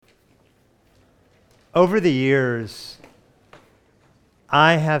Over the years,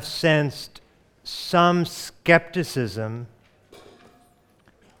 I have sensed some skepticism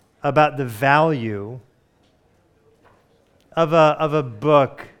about the value of a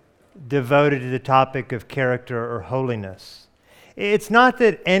book devoted to the topic of character or holiness. It's not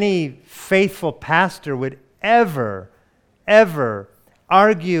that any faithful pastor would ever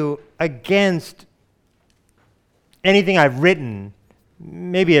argue against anything I've written,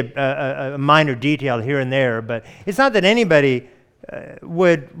 maybe a minor detail here and there, but it's not that anybody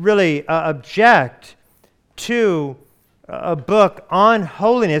would really object to a book on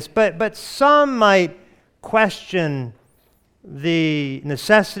holiness, but some might question the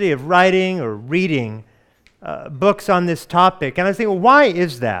necessity of writing or reading books on this topic. And I was thinking, well, why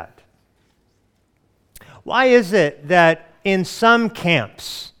is that? Why is it that in some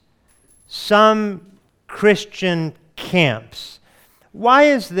camps, some Christian camps, why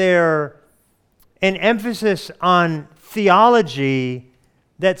is there an emphasis on theology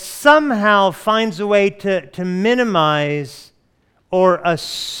that somehow finds a way to minimize or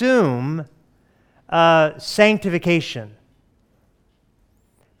assume sanctification?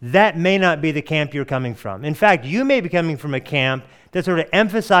 That may not be the camp you're coming from. In fact, you may be coming from a camp that sort of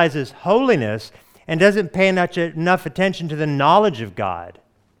emphasizes holiness and doesn't pay enough attention to the knowledge of God.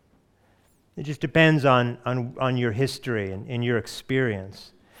 It just depends on your history and your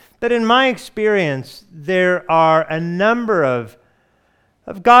experience. But in my experience, there are a number of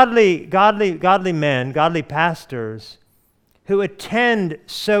godly men, godly pastors, who attend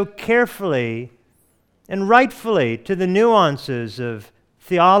so carefully and rightfully to the nuances of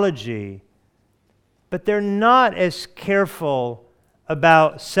theology, but they're not as careful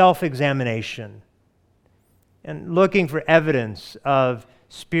about self-examination and looking for evidence of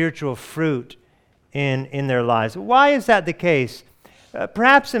spiritual fruit in their lives. Why is that the case?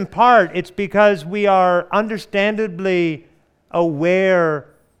 Perhaps in part it's because we are understandably aware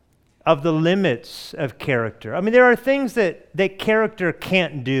of the limits of character. I mean, there are things that character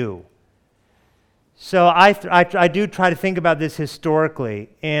can't do. So I do try to think about this historically,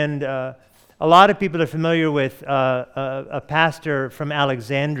 and a lot of people are familiar with a pastor from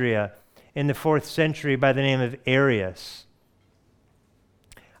Alexandria in the 4th century by the name of Arius.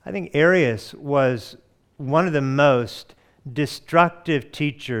 I think Arius was one of the most destructive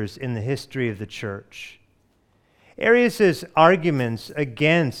teachers in the history of the church. Arius's arguments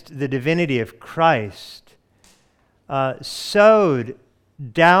against the divinity of Christ sowed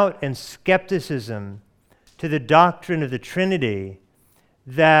doubt and skepticism to the doctrine of the Trinity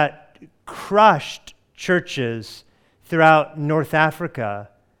that crushed churches throughout North Africa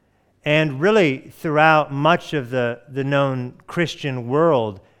and really throughout much of the known Christian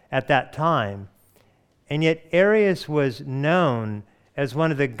world at that time. And yet Arius was known as one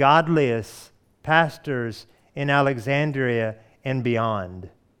of the godliest pastors in Alexandria and beyond.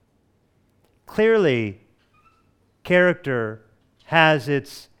 Clearly, character has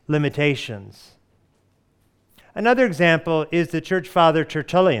its limitations. Another example is the church father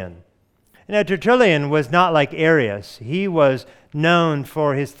Tertullian. Now, Tertullian was not like Arius. He was known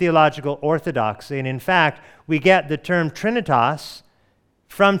for his theological orthodoxy, and in fact, we get the term Trinitas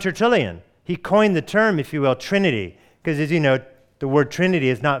from Tertullian. He coined the term, if you will, Trinity, because as you know, the word Trinity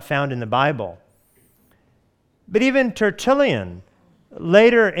is not found in the Bible. But even Tertullian,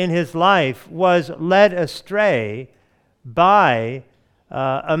 later in his life, was led astray by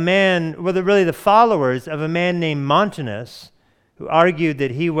a man, well, really the followers of a man named Montanus, who argued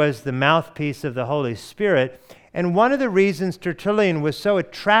that he was the mouthpiece of the Holy Spirit. And one of the reasons Tertullian was so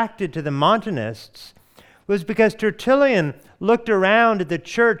attracted to the Montanists was because Tertullian looked around at the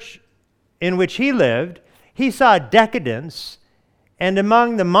church in which he lived. He saw decadence, and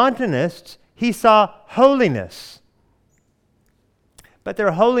among the Montanists, he saw holiness. But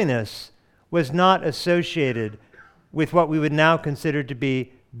their holiness was not associated with what we would now consider to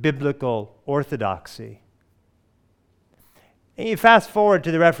be biblical orthodoxy. And you fast forward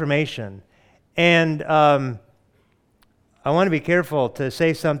to the Reformation, and I want to be careful to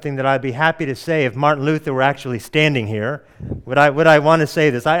say something that I'd be happy to say if Martin Luther were actually standing here. Would I want to say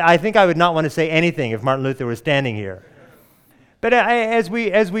this? I think I would not want to say anything if Martin Luther were standing here. But as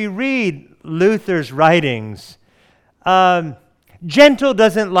we read Luther's writings, gentle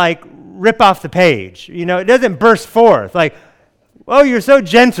doesn't like rip off the page. You know, it doesn't burst forth like, oh, you're so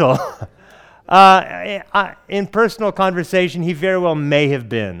gentle. In personal conversation, he very well may have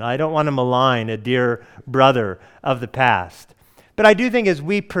been. I don't want to malign a dear brother of the past. But I do think as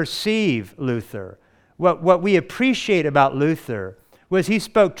we perceive Luther, what we appreciate about Luther was he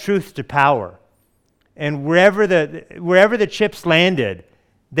spoke truth to power. And wherever the chips landed,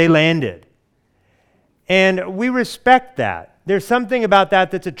 they landed. And we respect that. There's something about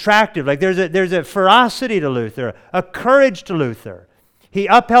that that's attractive. Like there's a ferocity to Luther, a courage to Luther. He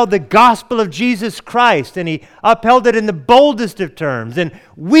upheld the gospel of Jesus Christ, and he upheld it in the boldest of terms. And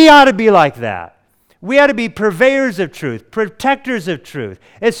we ought to be like that. We ought to be purveyors of truth, protectors of truth,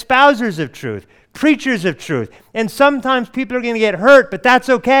 espousers of truth, preachers of truth. And sometimes people are going to get hurt, but that's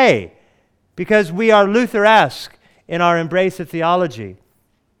okay, because we are Luther-esque in our embrace of theology.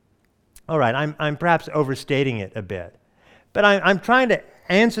 All right, I'm perhaps overstating it a bit, but I'm trying to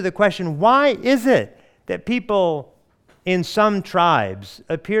answer the question, why is it that people in some tribes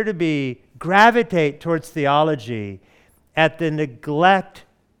appear to gravitate towards theology at the neglect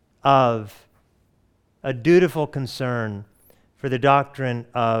of a dutiful concern for the doctrine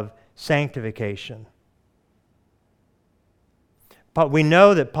of sanctification? But we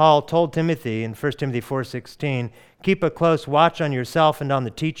know that Paul told Timothy in 1 Timothy 4:16, keep a close watch on yourself and on the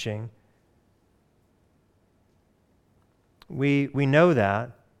teaching. We know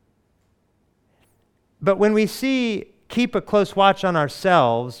that. But when we see keep a close watch on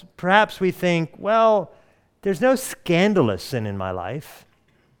ourselves, perhaps we think, well, there's no scandalous sin in my life.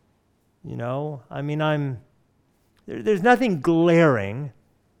 There's nothing glaring.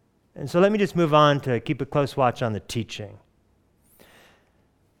 And so let me just move on to keep a close watch on the teaching.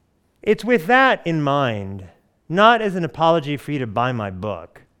 It's with that in mind, not as an apology for you to buy my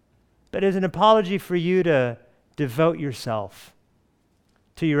book, but as an apology for you to devote yourself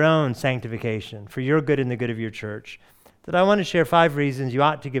to your own sanctification, for your good and the good of your church, that I want to share 5 reasons you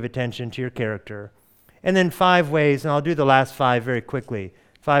ought to give attention to your character, and then 5 ways, and I'll do the last 5 very quickly,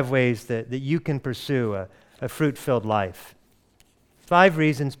 5 ways that you can pursue a fruit-filled life. 5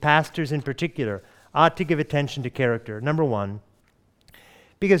 reasons pastors in particular ought to give attention to character. Number 1,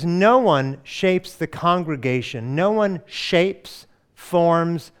 because no one shapes the congregation. No one shapes,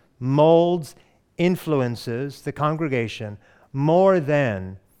 forms, molds, influences the congregation more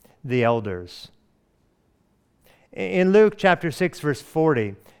than the elders. In Luke chapter 6, verse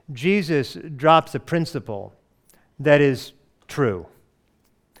 40, Jesus drops a principle that is true.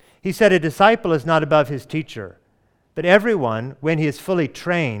 He said, a disciple is not above his teacher, but everyone, when he is fully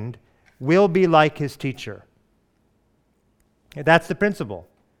trained, will be like his teacher. That's the principle.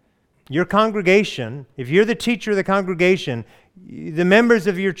 Your congregation, if you're the teacher of the congregation, the members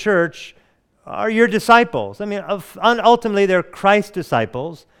of your church are your disciples. Ultimately they're Christ's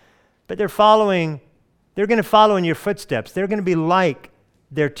disciples, but they're going to follow in your footsteps. They're going to be like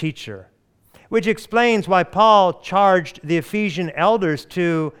their teacher, which explains why Paul charged the Ephesian elders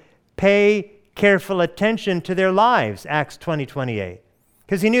to pay careful attention to their lives, Acts 20:28,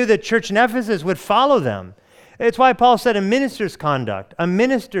 because he knew the church in Ephesus would follow them. It's why Paul said a minister's conduct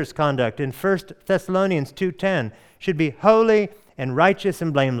in 1 Thessalonians 2:10 should be holy and righteous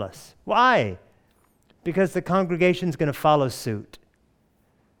and blameless. Why? Because the congregation's going to follow suit.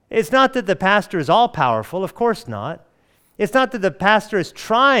 It's not that the pastor is all-powerful, of course not. It's not that the pastor is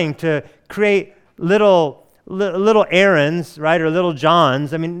trying to create little Aarons, right, or little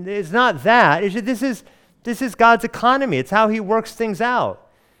Johns. It's not that. This is God's economy. It's how he works things out.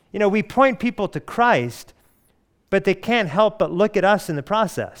 We point people to Christ, but they can't help but look at us in the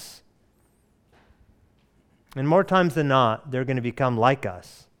process. And more times than not, they're going to become like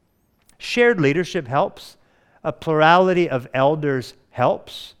us. Shared leadership helps. A plurality of elders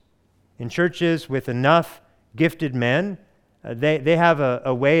helps. In churches with enough gifted men, they have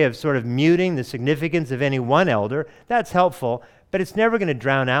a way of sort of muting the significance of any one elder. That's helpful, but it's never going to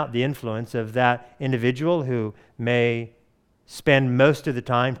drown out the influence of that individual who may spend most of the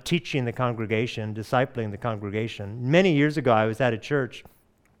time teaching the congregation, discipling the congregation. Many years ago, I was at a church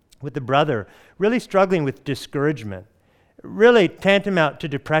with a brother really struggling with discouragement, really tantamount to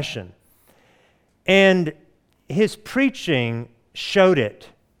depression. And his preaching showed it.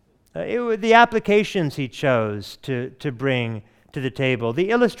 The applications he chose to bring to the table, the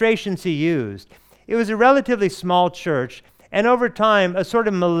illustrations he used. It was a relatively small church, and over time, a sort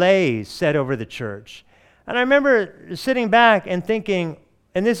of malaise set over the church. And I remember sitting back and thinking,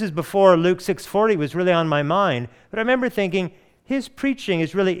 and this is before Luke 6:40 was really on my mind, but I remember thinking, his preaching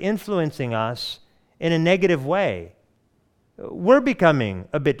is really influencing us in a negative way. We're becoming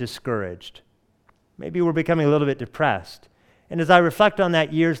a bit discouraged. Maybe we're becoming a little bit depressed. And as I reflect on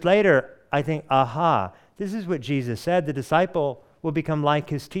that years later, I think, this is what Jesus said. The disciple will become like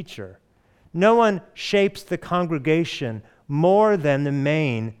his teacher. No one shapes the congregation more than the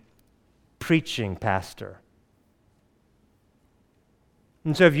main preaching pastor.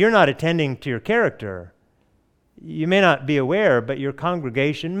 And so if you're not attending to your character, you may not be aware, but your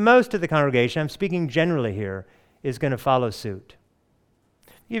congregation, most of the congregation, I'm speaking generally here, is going to follow suit.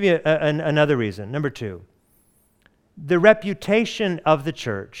 Give you another reason. Number 2, the reputation of the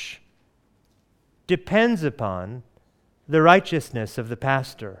church depends upon the righteousness of the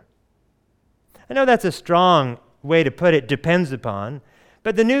pastor. I know that's a strong way to put it, depends upon,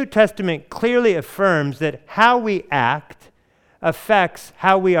 but the New Testament clearly affirms that how we act affects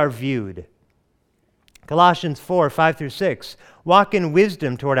how we are viewed. Colossians 4:5-6, walk in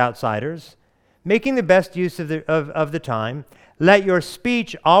wisdom toward outsiders, making the best use of the time. Let your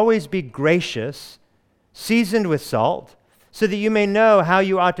speech always be gracious, seasoned with salt, so that you may know how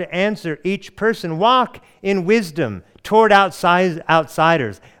you ought to answer each person. Walk in wisdom toward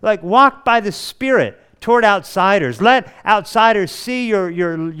outsiders. Like walk by the Spirit toward outsiders. Let outsiders see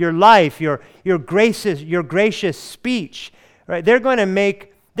your life, your gracious speech. Right? They're going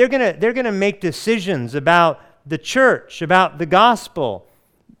to make decisions about the church, about the gospel,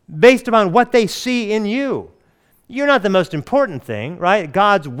 based upon what they see in you. You're not the most important thing, right?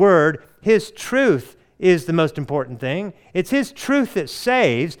 God's word, His truth is the most important thing. It's His truth that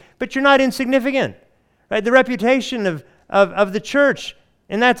saves, but you're not insignificant, right? The reputation of the church,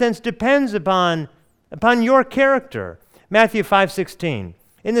 in that sense, depends upon your character. Matthew 5:16.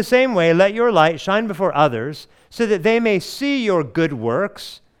 In the same way, let your light shine before others so that they may see your good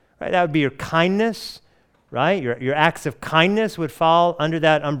works, right? That would be your kindness, right? Your acts of kindness would fall under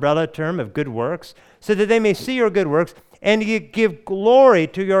that umbrella term of good works, so that they may see your good works and you give glory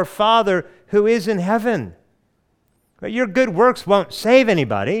to your Father who is in heaven. Right? Your good works won't save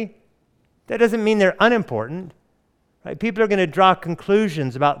anybody. That doesn't mean they're unimportant. Right? People are going to draw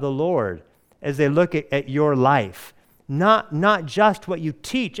conclusions about the Lord as they look at your life. Not just what you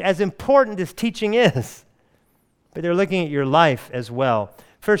teach, as important as teaching is, but they're looking at your life as well.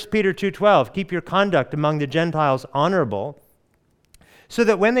 1 Peter 2:12, keep your conduct among the Gentiles honorable, so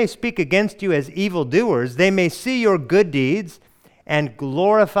that when they speak against you as evildoers, they may see your good deeds and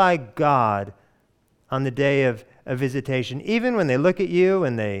glorify God on the day of visitation. Even when they look at you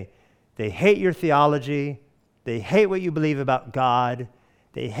and they hate your theology, they hate what you believe about God,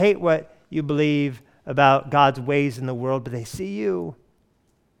 they hate what you believe about God's ways in the world, but they see you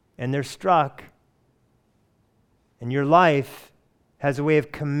and they're struck. And your life has a way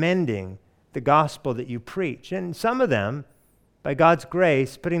of commending the gospel that you preach. And some of them, by God's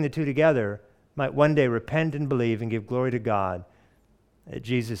grace, putting the two together, might one day repent and believe and give glory to God at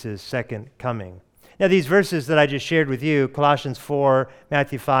Jesus' second coming. Now, these verses that I just shared with you, Colossians 4,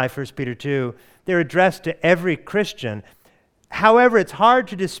 Matthew 5, 1 Peter 2, they're addressed to every Christian. However, it's hard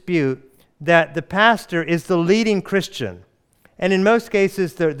to dispute that the pastor is the leading Christian, and in most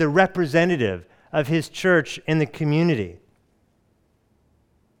cases, the representative of his church in the community.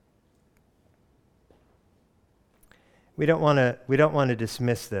 We don't want to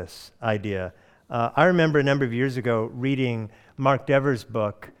dismiss this idea. I remember a number of years ago reading Mark Dever's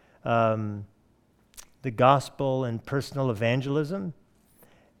book, The Gospel and Personal Evangelism,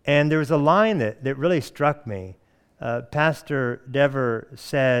 and there was a line that really struck me. Pastor Dever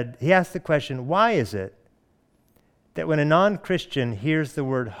said, he asked the question, why is it that when a non-Christian hears the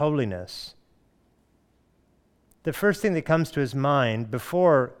word holiness, the first thing that comes to his mind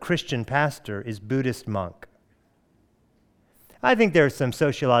before Christian pastor is Buddhist monk? I think there are some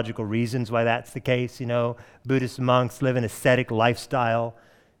sociological reasons why that's the case. You know, Buddhist monks live an ascetic lifestyle.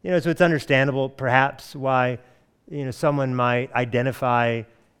 You know, so it's understandable perhaps why, someone might identify,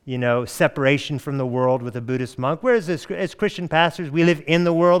 separation from the world with a Buddhist monk. Whereas as Christian pastors, we live in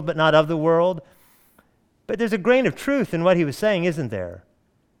the world but not of the world. But there's a grain of truth in what he was saying, isn't there?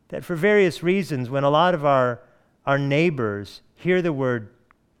 That for various reasons, when a lot of our neighbors hear the word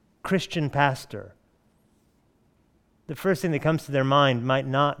Christian pastor, the first thing that comes to their mind might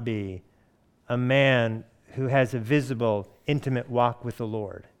not be a man who has a visible, intimate walk with the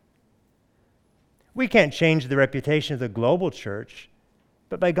Lord. We can't change the reputation of the global church,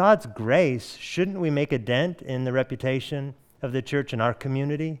 but by God's grace, shouldn't we make a dent in the reputation of the church in our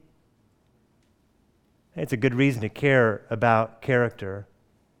community? It's a good reason to care about character.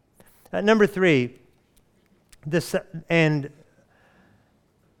 Number 3, and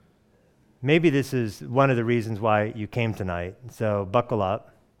maybe this is one of the reasons why you came tonight, so buckle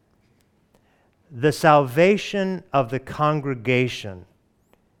up. The salvation of the congregation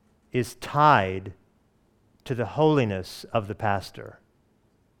is tied to the holiness of the pastor.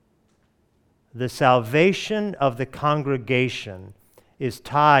 The salvation of the congregation is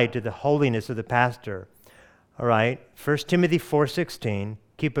tied to the holiness of the pastor. All right, 1 Timothy 4:16,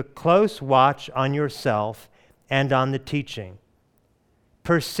 keep a close watch on yourself and on the teaching.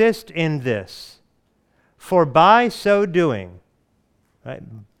 Persist in this, for by so doing, right?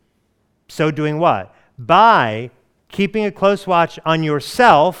 So doing what? By keeping a close watch on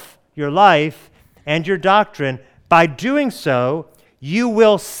yourself, your life, and your doctrine. By doing so, you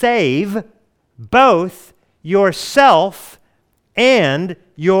will save both yourself and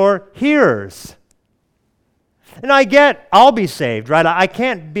your hearers. And I'll be saved, right? I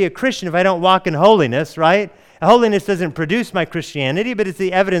can't be a Christian if I don't walk in holiness, right? Holiness doesn't produce my Christianity, but it's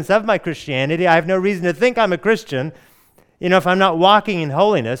the evidence of my Christianity. I have no reason to think I'm a Christian, if I'm not walking in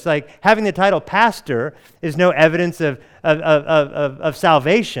holiness. Like having the title pastor is no evidence of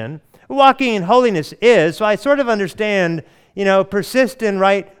salvation. Walking in holiness is. So I sort of understand, persist in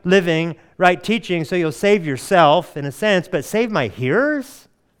right living, right teaching, so you'll save yourself in a sense, but save my hearers?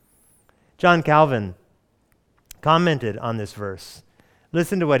 John Calvin commented on this verse.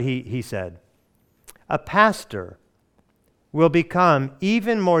 Listen to what he said. A pastor will become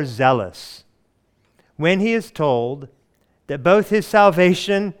even more zealous when he is told that both his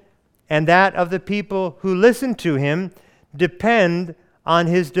salvation and that of the people who listen to him depend on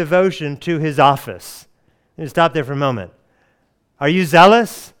his devotion to his office. Let me stop there for a moment. Are you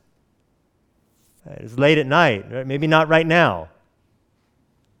zealous? It's late at night, right? Maybe not right now.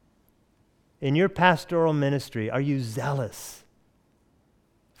 In your pastoral ministry, are you zealous?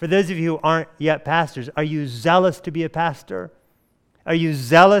 For those of you who aren't yet pastors, are you zealous to be a pastor? Are you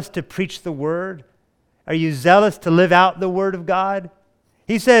zealous to preach the word? Are you zealous to live out the word of God?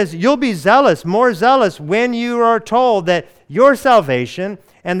 He says you'll be zealous, more zealous, when you are told that your salvation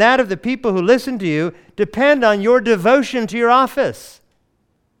and that of the people who listen to you depend on your devotion to your office.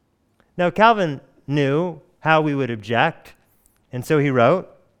 Now, Calvin knew how we would object, and so he wrote,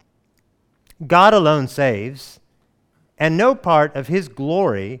 God alone saves, and no part of his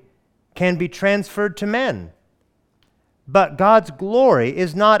glory can be transferred to men. But God's glory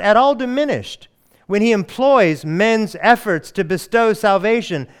is not at all diminished when he employs men's efforts to bestow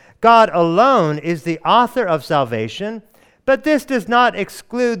salvation. God alone is the author of salvation, but this does not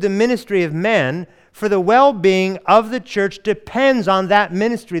exclude the ministry of men, for the well-being of the church depends on that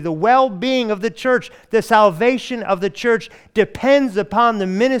ministry. The well-being of the church, the salvation of the church depends upon the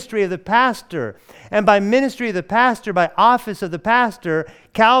ministry of the pastor. And by ministry of the pastor, by office of the pastor,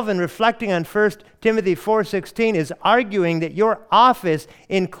 Calvin, reflecting on 1 Timothy 4:16, is arguing that your office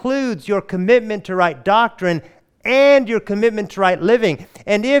includes your commitment to right doctrine and your commitment to right living.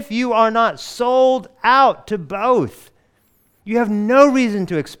 And if you are not sold out to both, you have no reason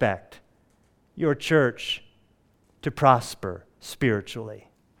to expect your church to prosper spiritually.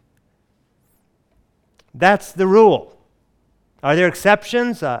 That's the rule. Are there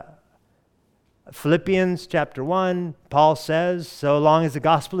exceptions? Philippians chapter 1, Paul says, so long as the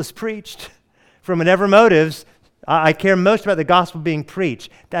gospel is preached, from whatever motives, I care most about the gospel being preached.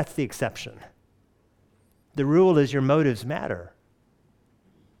 That's the exception. The rule is your motives matter,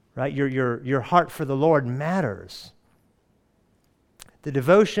 right? Your heart for the Lord matters. The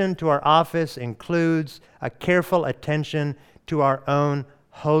devotion to our office includes a careful attention to our own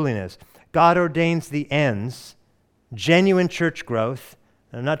holiness. God ordains the ends, genuine church growth.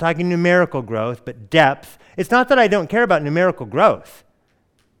 I'm not talking numerical growth, but depth. It's not that I don't care about numerical growth.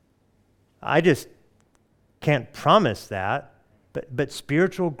 I just can't promise that. But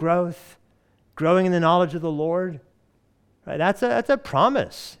spiritual growth, growing in the knowledge of the Lord, right? That's a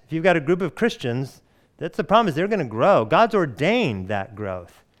promise. If you've got a group of Christians, that's the promise. They're going to grow. God's ordained that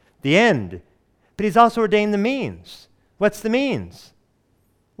growth, the end. But he's also ordained the means. What's the means?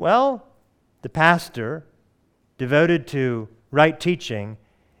 Well, the pastor devoted to right teaching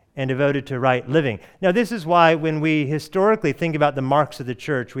and devoted to right living. Now, this is why when we historically think about the marks of the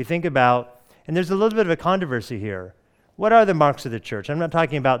church, we think about, and there's a little bit of a controversy here. What are the marks of the church? I'm not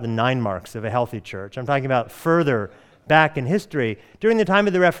talking about the 9 marks of a healthy church. I'm talking about further back in history. During the time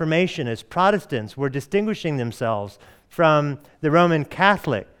of the Reformation, as Protestants were distinguishing themselves from the Roman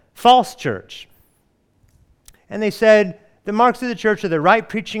Catholic false church. And they said the marks of the church are the right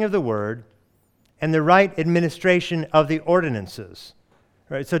preaching of the word and the right administration of the ordinances.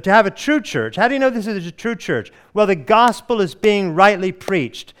 Right? So to have a true church, how do you know this is a true church? Well, the gospel is being rightly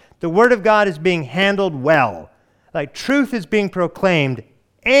preached. The word of God is being handled well. Like truth is being proclaimed,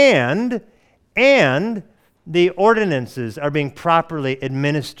 and the ordinances are being properly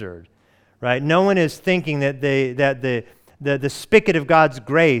administered. Right? No one is thinking that the spigot of God's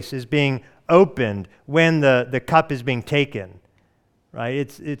grace is being opened when the cup is being taken. Right?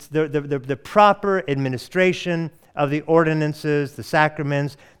 It's the proper administration of the ordinances, the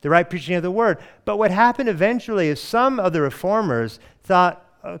sacraments, the right preaching of the word. But what happened eventually is some of the reformers thought,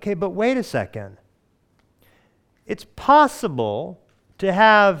 okay, but wait a second. It's possible to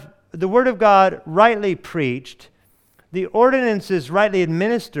have the word of God rightly preached, the ordinances rightly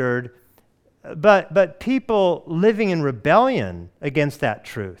administered, but people living in rebellion against that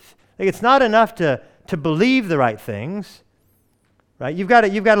truth. Like, it's not enough to believe the right things, right? You've got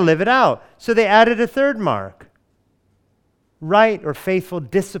to live it out. So they added a third mark, right or faithful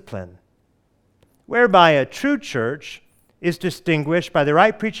discipline, whereby a true church is distinguished by the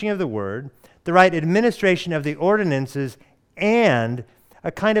right preaching of the word, the right administration of the ordinances, and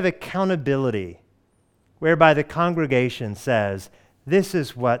a kind of accountability, whereby the congregation says, this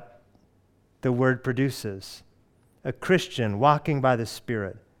is what the word produces. A Christian walking by the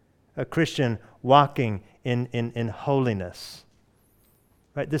Spirit, a Christian walking in holiness.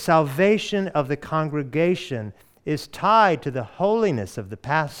 Right? The salvation of the congregation is tied to the holiness of the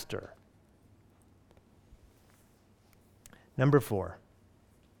pastor. Number 4,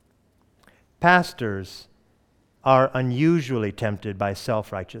 pastors are unusually tempted by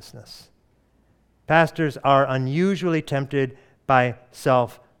self-righteousness. Pastors are unusually tempted by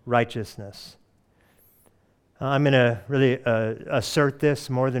self-righteousness. I'm going to really assert this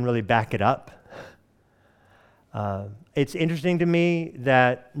more than really back it up. It's interesting to me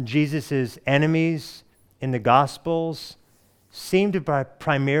that Jesus' enemies in the Gospels seem to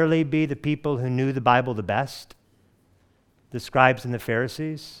primarily be the people who knew the Bible the best, the scribes and the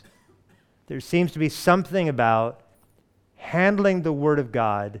Pharisees. There seems to be something about handling the Word of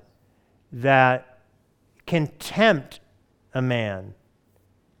God that can tempt a man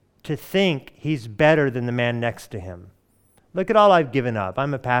to think he's better than the man next to him. Look at all I've given up.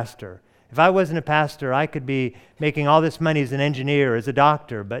 I'm a pastor. If I wasn't a pastor, I could be making all this money as an engineer, as a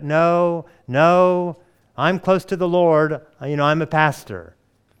doctor. But no, I'm close to the Lord. I'm a pastor.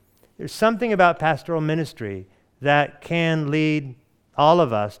 There's something about pastoral ministry that can lead all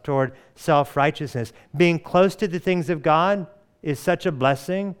of us toward self-righteousness. Being close to the things of God is such a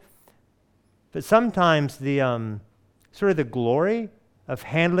blessing, but sometimes the sort of the glory of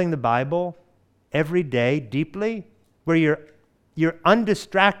handling the Bible every day deeply, where you're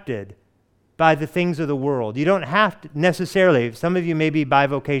undistracted by the things of the world. You don't have to necessarily, some of you may be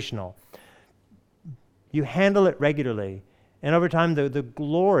bivocational. You handle it regularly, and over time the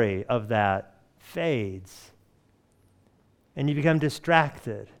glory of that fades. And you become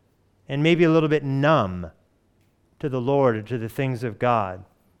distracted and maybe a little bit numb to the Lord or to the things of God.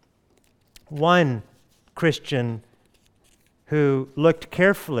 One Christian who looked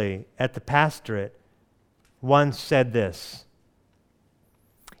carefully at the pastorate once said this: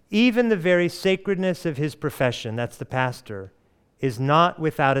 even the very sacredness of his profession, that's the pastor, is not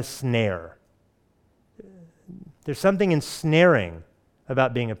without a snare. There's something ensnaring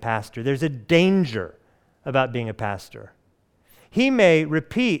about being a pastor. There's a danger about being a pastor. He may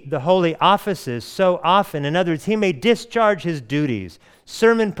repeat the holy offices so often. In other words, he may discharge his duties,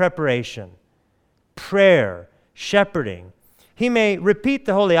 sermon preparation, prayer, shepherding. He may repeat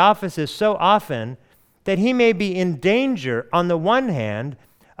the holy offices so often that he may be in danger, on the one hand,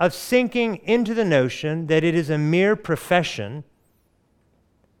 of sinking into the notion that it is a mere profession,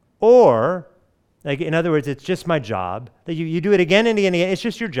 or, like, in other words, it's just my job, that you do it again and again and again, it's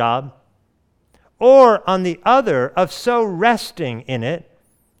just your job. Or, on the other, of so resting in it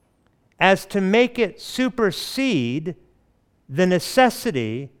as to make it supersede the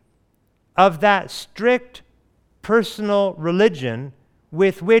necessity of that strict personal religion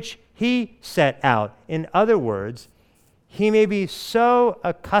with which he set out. In other words, he may be so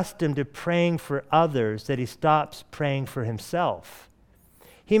accustomed to praying for others that he stops praying for himself.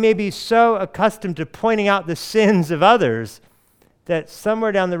 He may be so accustomed to pointing out the sins of others that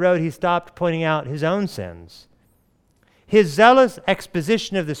somewhere down the road he stopped pointing out his own sins. His zealous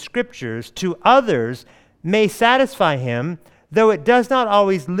exposition of the Scriptures to others may satisfy him, though it does not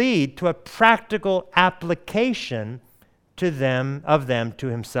always lead to a practical application of them to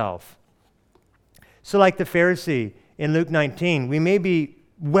himself. So like the Pharisee in Luke 19, we may be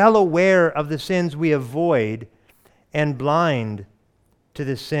well aware of the sins we avoid and blind to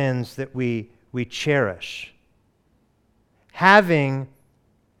the sins that we cherish. Having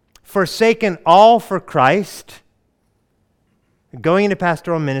forsaken all for Christ, going into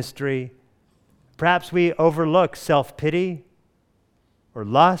pastoral ministry, perhaps we overlook self-pity or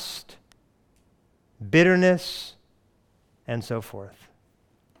lust, bitterness, and so forth.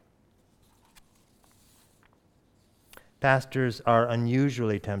 Pastors are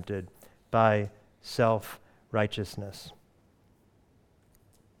unusually tempted by self-righteousness.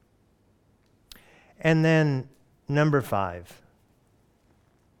 And then number 5,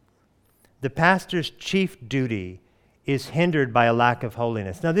 the pastor's chief duty is hindered by a lack of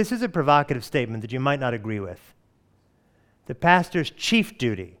holiness. Now, this is a provocative statement that you might not agree with. The pastor's chief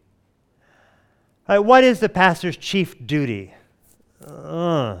duty. What is the pastor's chief duty?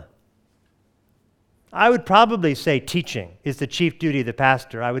 I would probably say teaching is the chief duty of the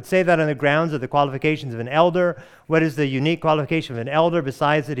pastor. I would say that on the grounds of the qualifications of an elder. What is the unique qualification of an elder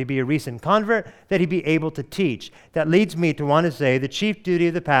besides that he be a recent convert? That he be able to teach. That leads me to want to say the chief duty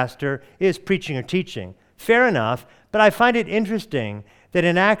of the pastor is preaching or teaching. Fair enough, but I find it interesting that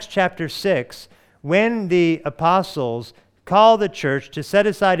in Acts chapter 6, when the apostles call the church to set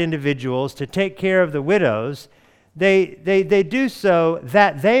aside individuals to take care of the widows, they do so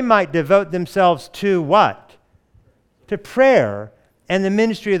that they might devote themselves to what? To prayer and the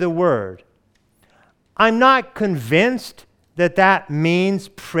ministry of the word. I'm not convinced that that means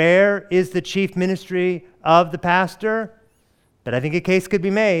prayer is the chief ministry of the pastor, but I think a case could be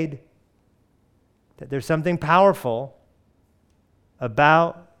made that there's something powerful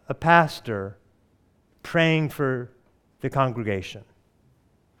about a pastor praying for the congregation.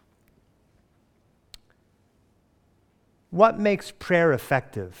 What makes prayer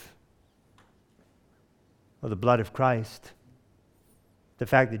effective? Well, the blood of Christ, the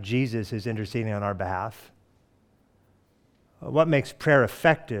fact that Jesus is interceding on our behalf. What makes prayer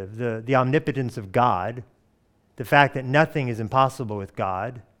effective? The omnipotence of God, the fact that nothing is impossible with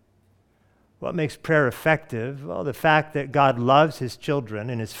God. What makes prayer effective? Well, the fact that God loves his children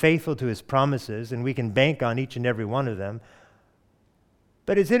and is faithful to his promises, and we can bank on each and every one of them.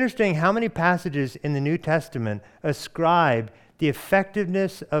 But it's interesting how many passages in the New Testament ascribe the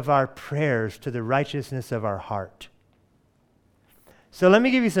effectiveness of our prayers to the righteousness of our heart. So let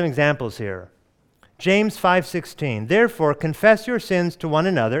me give you some examples here. James 5:16, therefore confess your sins to one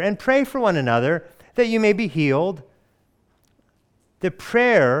another and pray for one another that you may be healed. The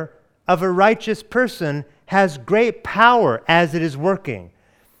prayer of a righteous person has great power as it is working.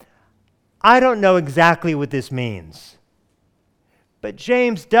 I don't know exactly what this means. But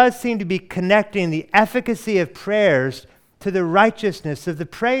James does seem to be connecting the efficacy of prayers to the righteousness of the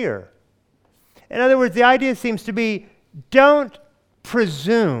prayer. In other words, the idea seems to be, don't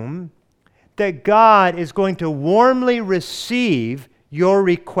presume that God is going to warmly receive your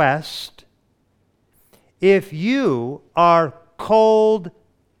request if you are cold,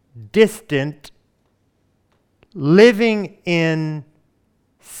 distant, living in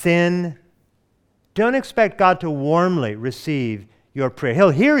sin. Don't expect God to warmly receive your prayer.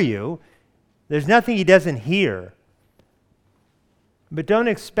 He'll hear you. There's nothing he doesn't hear. But don't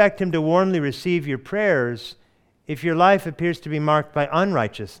expect him to warmly receive your prayers if your life appears to be marked by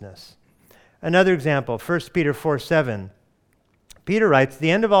unrighteousness. Another example, 1 Peter 4:7. Peter writes,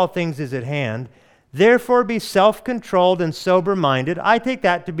 the end of all things is at hand. Therefore be self-controlled and sober-minded. I take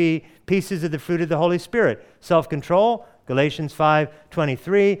that to be pieces of the fruit of the Holy Spirit. Self-control, Galatians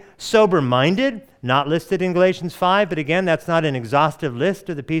 5:23. Sober-minded, not listed in Galatians 5, but again, that's not an exhaustive list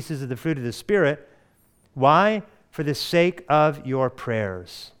of the pieces of the fruit of the Spirit. Why? For the sake of your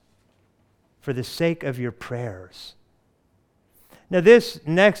prayers. For the sake of your prayers. Now, this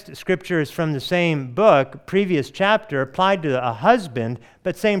next scripture is from the same book, previous chapter, applied to a husband,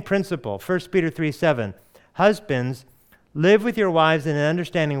 but same principle. 1 Peter 3:7. Husbands, live with your wives in an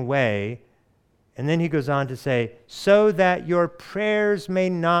understanding way. And then he goes on to say, so that your prayers may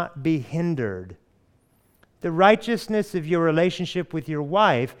not be hindered. The righteousness of your relationship with your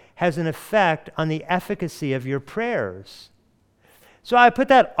wife has an effect on the efficacy of your prayers. So I put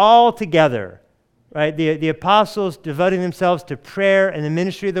that all together, right? The apostles devoting themselves to prayer and the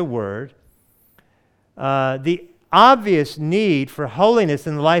ministry of the word, the obvious need for holiness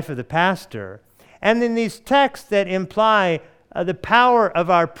in the life of the pastor, and then these texts that imply the power of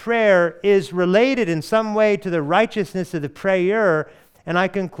our prayer is related in some way to the righteousness of the prayer, and I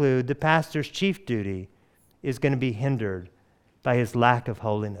conclude the pastor's chief duty is going to be hindered by his lack of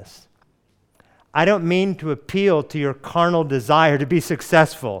holiness. I don't mean to appeal to your carnal desire to be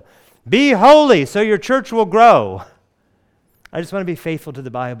successful. Be holy so your church will grow. I just want to be faithful to the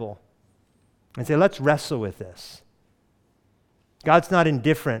Bible and say, let's wrestle with this. God's not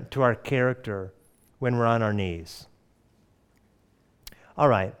indifferent to our character when we're on our knees. All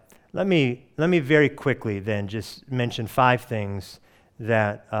right, let me very quickly then just mention 5 things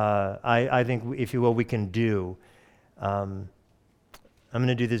that I think, if you will, we can do. I'm going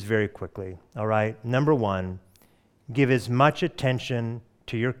to do this very quickly, all right? Number 1, give as much attention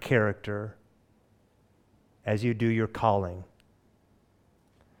to your character as you do your calling.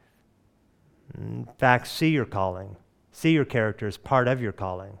 In fact, see your calling. See your character as part of your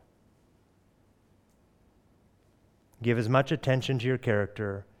calling. Give as much attention to your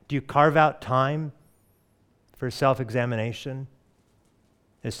character. Do you carve out time for self-examination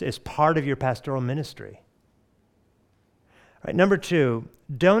as part of your pastoral ministry? All right, number 2,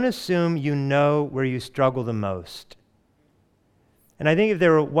 don't assume you know where you struggle the most. And I think if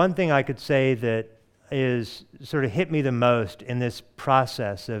there were one thing I could say that is sort of hit me the most in this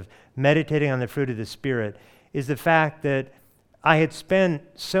process of meditating on the fruit of the Spirit is the fact that I had spent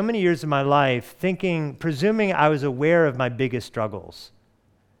so many years of my life presuming I was aware of my biggest struggles.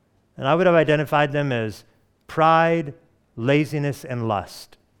 And I would have identified them as pride, laziness, and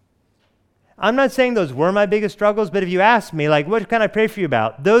lust. I'm not saying those were my biggest struggles, but if you ask me, like, what can I pray for you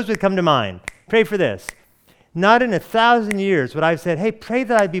about? Those would come to mind. Pray for this. Not in 1,000 years would I have said, hey, pray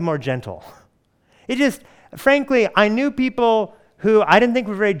that I'd be more gentle. It just, frankly, I knew people who I didn't think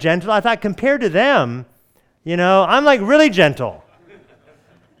were very gentle. I thought compared to them, I'm like really gentle.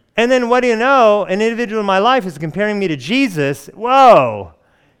 And then what do you know? An individual in my life is comparing me to Jesus. Whoa,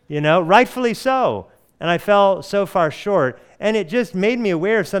 rightfully so. And I fell so far short. And it just made me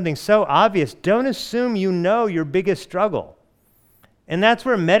aware of something so obvious. Don't assume you know your biggest struggle. And that's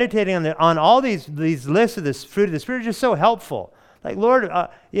where meditating on all these lists of this fruit of the Spirit is just so helpful. Like, Lord,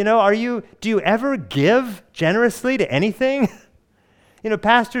 do you ever give generously to anything?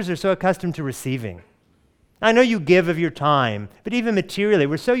 Pastors are so accustomed to receiving. I know you give of your time, but even materially,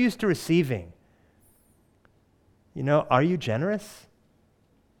 we're so used to receiving. Are you generous?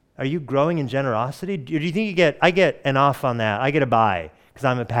 Are you growing in generosity? Do you think I get an off on that? I get a buy because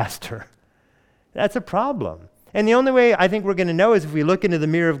I'm a pastor. That's a problem. And the only way I think we're going to know is if we look into the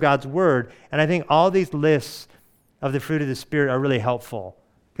mirror of God's Word, and I think all these lists of the fruit of the Spirit are really helpful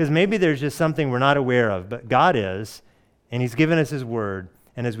because maybe there's just something we're not aware of, but God is, and He's given us His Word,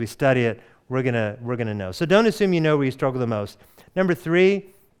 and as we study it, we're gonna know. So don't assume you know where you struggle the most. Number 3,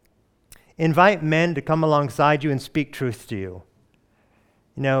 invite men to come alongside you and speak truth to you.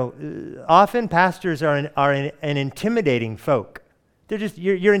 Often pastors are an intimidating folk.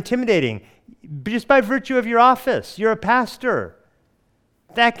 You're intimidating just by virtue of your office. You're a pastor.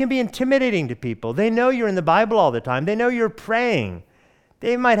 That can be intimidating to people. They know you're in the Bible all the time. They know you're praying.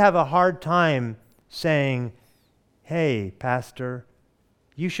 They might have a hard time saying, hey, pastor,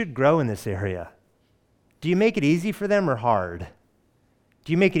 you should grow in this area. Do you make it easy for them or hard?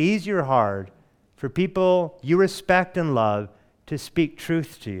 Do you make it easy or hard for people you respect and love to speak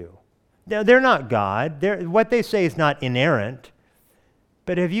truth to you? Now, they're not God. What they say is not inerrant.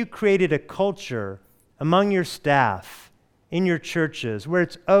 But have you created a culture among your staff, in your churches, where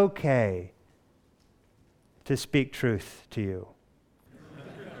it's okay to speak truth to you?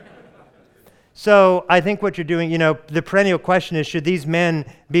 So I think what you're doing, the perennial question is, should these men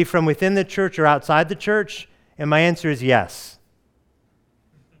be from within the church or outside the church? And my answer is yes.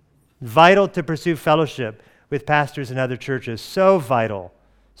 Vital to pursue fellowship with pastors in other churches. So vital.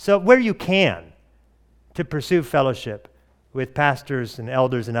 So where you can to pursue fellowship with pastors and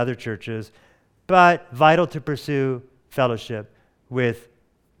elders in other churches, but vital to pursue fellowship with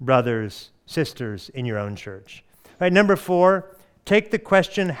brothers, sisters in your own church. All right, number 4, take the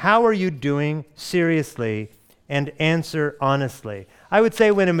question, how are you doing, seriously, and answer honestly. I would say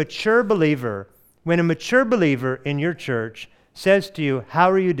when a mature believer in your church says to you,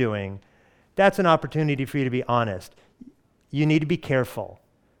 how are you doing? That's an opportunity for you to be honest. You need to be careful,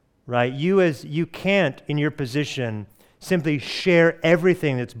 right? You can't, in your position, simply share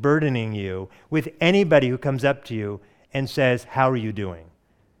everything that's burdening you with anybody who comes up to you and says, how are you doing?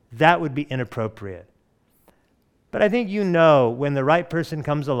 That would be inappropriate. But I think when the right person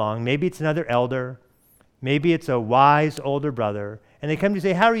comes along, maybe it's another elder, maybe it's a wise older brother, and they come to you and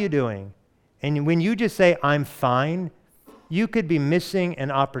say, how are you doing? And when you just say, I'm fine, you could be missing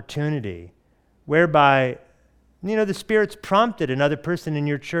an opportunity whereby the Spirit's prompted another person in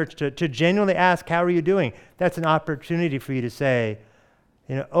your church to genuinely ask, how are you doing? That's an opportunity for you to say,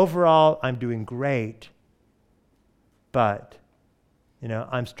 overall, I'm doing great, but,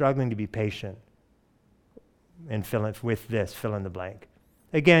 I'm struggling to be patient and fill in the blank.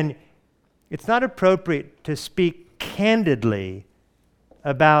 Again, it's not appropriate to speak candidly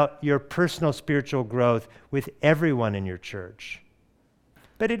about your personal spiritual growth with everyone in your church.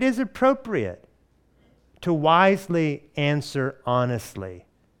 But it is appropriate to wisely answer honestly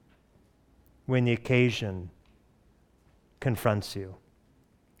when the occasion confronts you.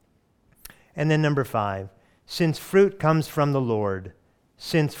 And then number 5, since fruit comes from the Lord,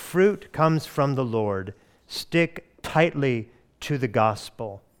 stick tightly to the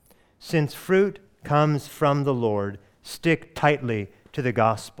gospel. Since fruit comes from the Lord, stick tightly to the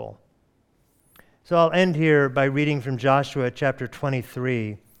gospel. So I'll end here by reading from Joshua chapter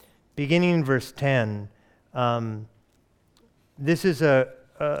 23, beginning in verse 10. This is a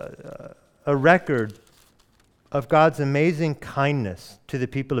record of God's amazing kindness to the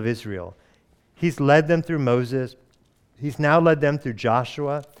people of Israel. He's led them through Moses. He's now led them through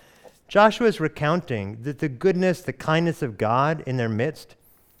Joshua. Joshua is recounting the goodness, the kindness of God in their midst.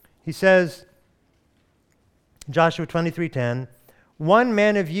 He says, Joshua 23:10, one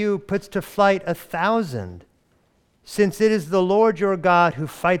man of you puts to flight 1,000, since it is the Lord your God who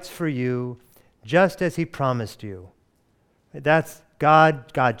fights for you, just as he promised you. That's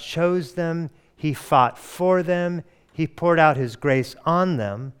God. God chose them. He fought for them. He poured out his grace on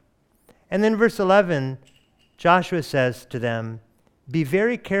them. And then verse 11, Joshua says to them, be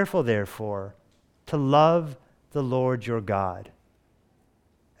very careful, therefore, to love the Lord your God.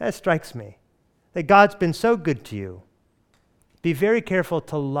 That strikes me, that God's been so good to you. Be very careful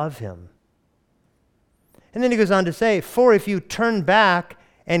to love him. And then he goes on to say, for if you turn back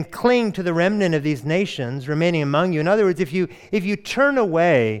and cling to the remnant of these nations remaining among you, in other words, if you turn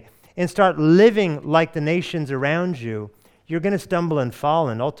away and start living like the nations around you, you're going to stumble and fall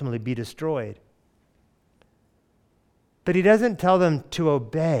and ultimately be destroyed. But he doesn't tell them to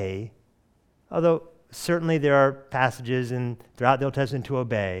obey, although certainly there are passages throughout the Old Testament to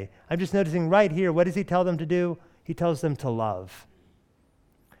obey. I'm just noticing right here, what does he tell them to do? He tells them to love.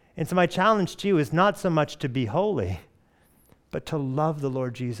 And so my challenge to you is not so much to be holy, but to love the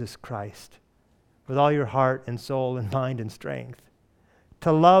Lord Jesus Christ with all your heart and soul and mind and strength.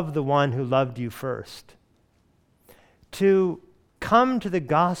 To love the one who loved you first. To come to the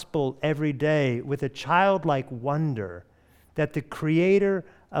gospel every day with a childlike wonder that the creator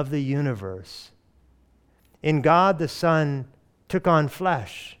of the universe, in God the Son, took on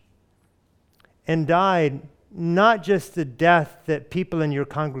flesh and died not just the death that people in your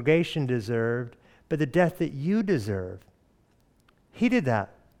congregation deserved, but the death that you deserve. He did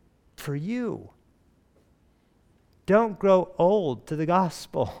that for you. Don't grow old to the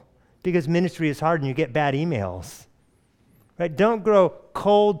gospel because ministry is hard and you get bad emails. Right? Don't grow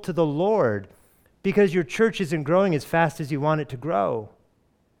cold to the Lord because your church isn't growing as fast as you want it to grow.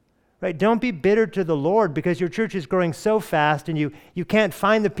 Right? Don't be bitter to the Lord because your church is growing so fast and you can't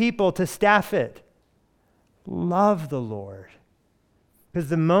find the people to staff it. Love the Lord. Because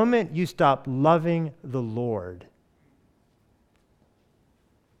the moment you stop loving the Lord,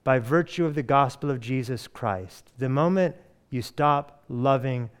 by virtue of the gospel of Jesus Christ, the moment you stop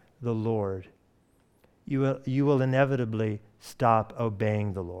loving the Lord, you will inevitably stop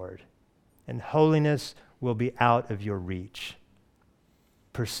obeying the Lord. And holiness will be out of your reach.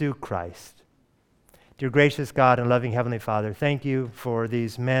 Pursue Christ. Dear gracious God and loving Heavenly Father, thank you for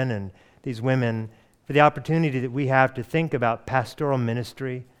these men and these women, for the opportunity that we have to think about pastoral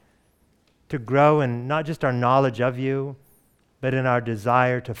ministry, to grow in not just our knowledge of you, but in our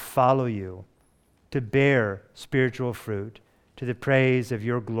desire to follow you, to bear spiritual fruit, to the praise of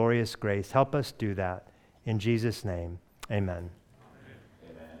your glorious grace. Help us do that. In Jesus' name, amen.